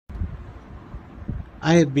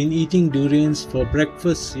I have been eating durians for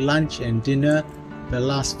breakfast, lunch and dinner the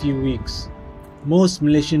last few weeks. Most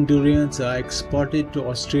Malaysian durians are exported to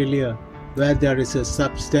Australia, where there is a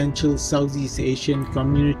substantial Southeast Asian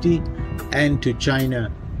community, and to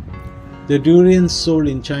China. The durians sold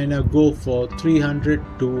in China go for 300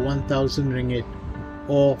 to 1000 ringgit,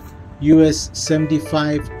 or US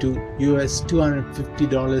 $75 to US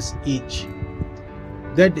 $250 each.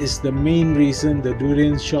 That is the main reason the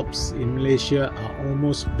durian shops in Malaysia are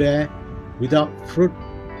almost bare, without fruit,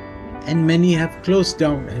 and many have closed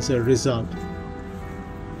down as a result.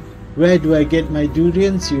 Where do I get my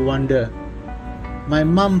durians, you wonder? My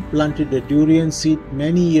mum planted a durian seed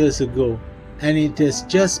many years ago, and it has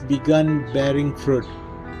just begun bearing fruit.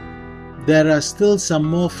 There are still some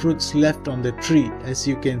more fruits left on the tree, as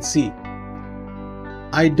you can see.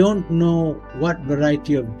 I don't know what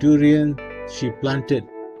variety of durian she planted,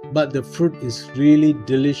 but the fruit is really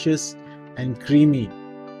delicious and creamy.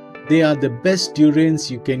 They are the best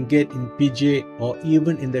durians you can get in PJ or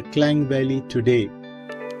even in the Klang Valley today.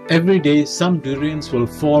 Every day some durians will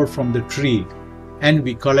fall from the tree, and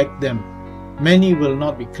we collect them. Many will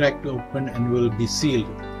not be cracked open and will be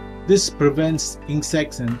sealed. This prevents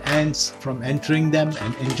insects and ants from entering them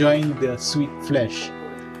and enjoying the sweet flesh.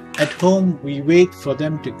 At home, we wait for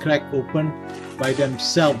them to crack open by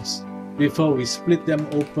themselves before we split them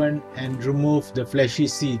open and remove the fleshy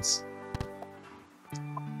seeds.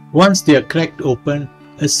 Once they are cracked open,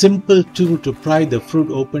 a simple tool to pry the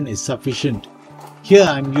fruit open is sufficient. Here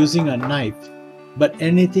I am using a knife, but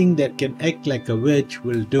anything that can act like a wedge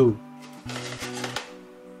will do.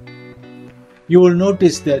 You will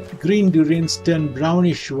notice that green durians turn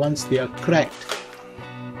brownish once they are cracked.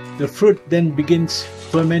 The fruit then begins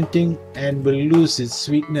fermenting and will lose its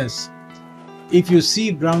sweetness. If you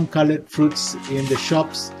see brown colored fruits in the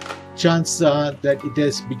shops, chances are that it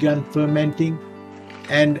has begun fermenting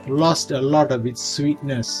and lost a lot of its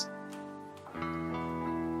sweetness.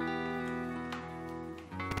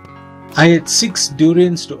 I had 6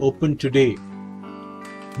 durians to open today.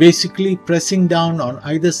 Basically, pressing down on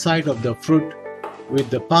either side of the fruit with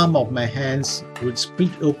the palm of my hands would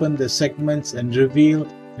split open the segments and reveal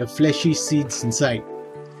the fleshy seeds inside.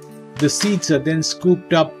 The seeds are then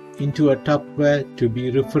scooped up into a Tupperware to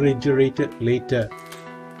be refrigerated later.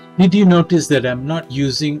 Did you notice that I'm not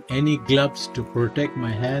using any gloves to protect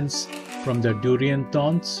my hands from the durian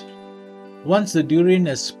thorns? Once the durian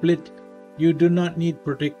is split, you do not need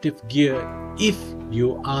protective gear if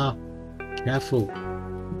you are careful.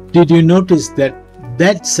 Did you notice that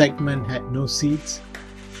that segment had no seeds?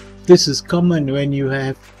 This is common when you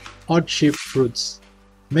have odd-shaped fruits.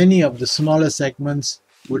 Many of the smaller segments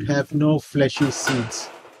would have no fleshy seeds.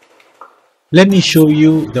 Let me show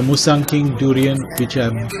you the Musang King durian which I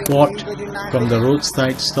bought from the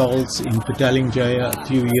roadside stalls in Petaling Jaya a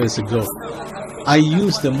few years ago. I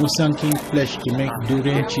used the Musang King flesh to make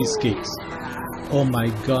durian cheesecakes. Oh my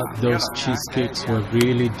god, those cheesecakes were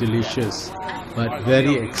really delicious, but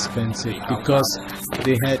very expensive because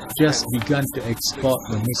they had just begun to export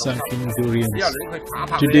the Musang King durians.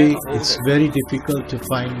 Today, it's very difficult to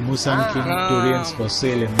find Musang King durians for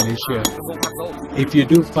sale in Malaysia. If you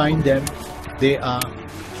do find them, they are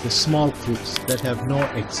the small fruits that have no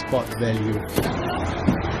export value.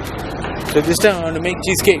 So this time I want to make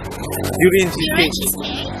cheesecake, durian cheesecake.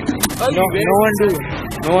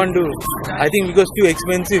 No one do. I think because too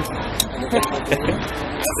expensive.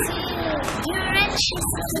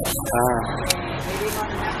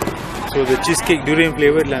 So the cheesecake durian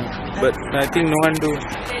flavored lah, but I think no one do.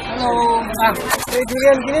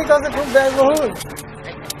 Durian gini kau se खूब bag बहुत.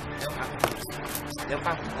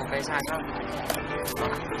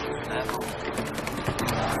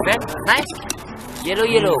 Nice.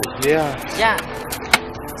 Yellow. Yeah.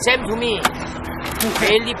 Same to me.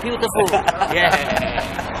 Really beautiful. Yeah.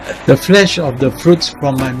 The flesh of the fruits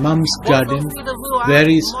from my mum's garden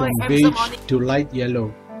varies from beige to light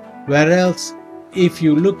yellow, whereas if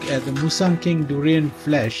you look at the Musang King durian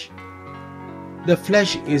flesh, the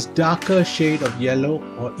flesh is darker shade of yellow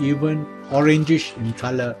or even orangish in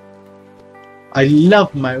color. I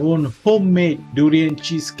love my own homemade durian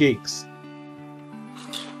cheesecakes.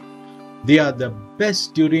 They are the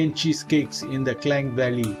best durian cheesecakes in the Klang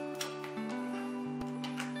Valley.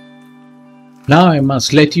 Now I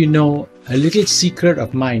must let you know a little secret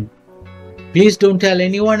of mine. Please don't tell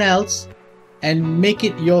anyone else, and make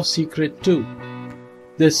it your secret too.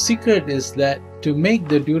 The secret is that to make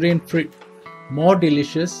the durian fruit more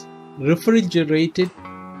delicious, refrigerate it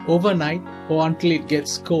overnight or until it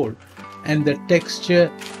gets cold and the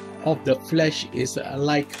texture of the flesh is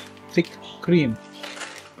like thick cream.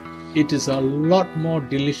 It is a lot more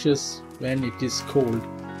delicious when it is cold.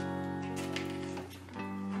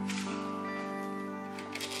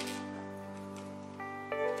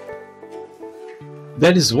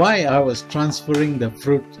 That is why I was transferring the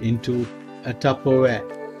fruit into a Tupperware.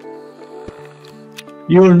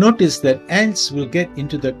 You will notice that ants will get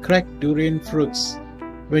into the cracked durian fruits.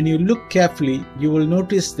 When you look carefully, you will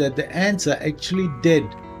notice that the ants are actually dead.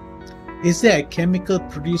 Is there a chemical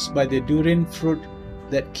produced by the durian fruit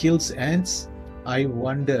that kills ants? I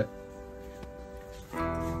wonder.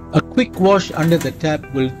 A quick wash under the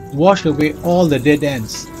tap will wash away all the dead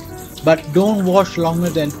ants. But don't wash longer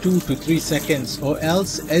than 2 to 3 seconds, or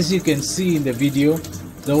else, as you can see in the video,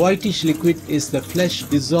 the whitish liquid is the flesh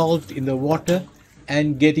dissolved in the water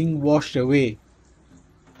and getting washed away.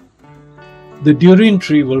 The durian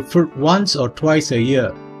tree will fruit once or twice a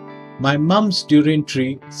year. My mum's durian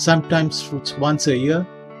tree sometimes fruits once a year,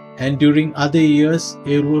 and during other years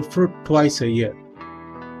it will fruit twice a year.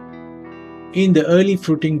 In the early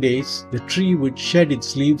fruiting days, the tree would shed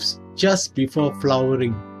its leaves just before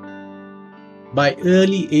flowering. By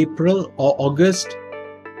early April or August,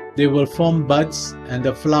 they will form buds and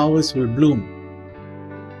the flowers will bloom.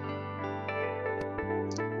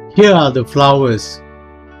 Here are the flowers.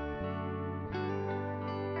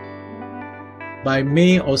 By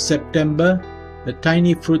May or September, the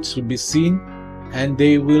tiny fruits will be seen and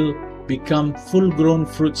they will become full-grown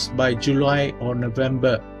fruits by July or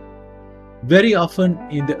November. Very often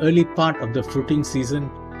in the early part of the fruiting season,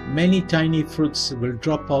 many tiny fruits will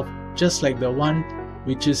drop off, just like the one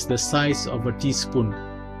which is the size of a teaspoon.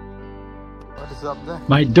 What is up there?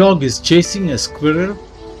 My dog is chasing a squirrel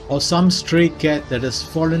or some stray cat that has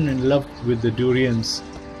fallen in love with the durians.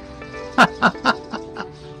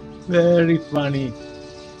 Very funny.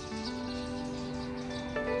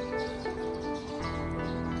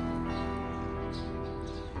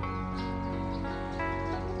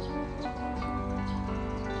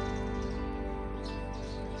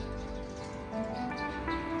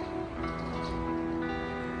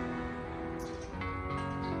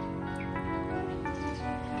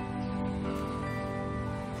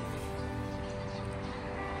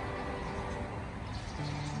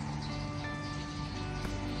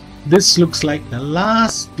 This looks like the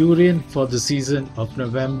last durian for the season of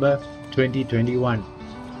November 2021.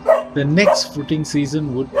 The next fruiting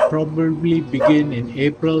season would probably begin in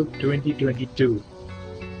April 2022.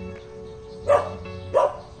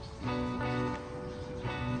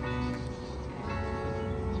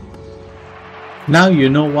 Now you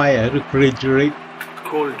know why I refrigerate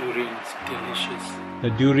Cold durians, delicious.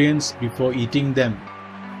 the durians before eating them.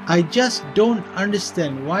 I just don't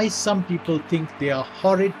understand why some people think they are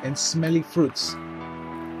horrid and smelly fruits.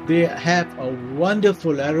 They have a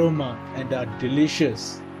wonderful aroma and are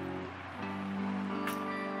delicious.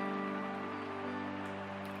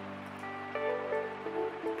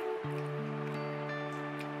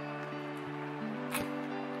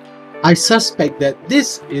 I suspect that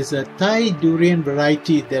this is a Thai durian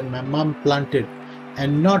variety that my mum planted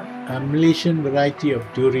and not a Malaysian variety of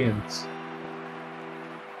durians.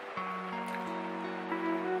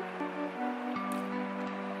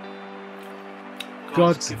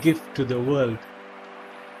 God's gift to the world.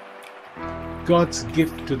 God's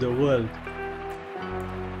gift to the world.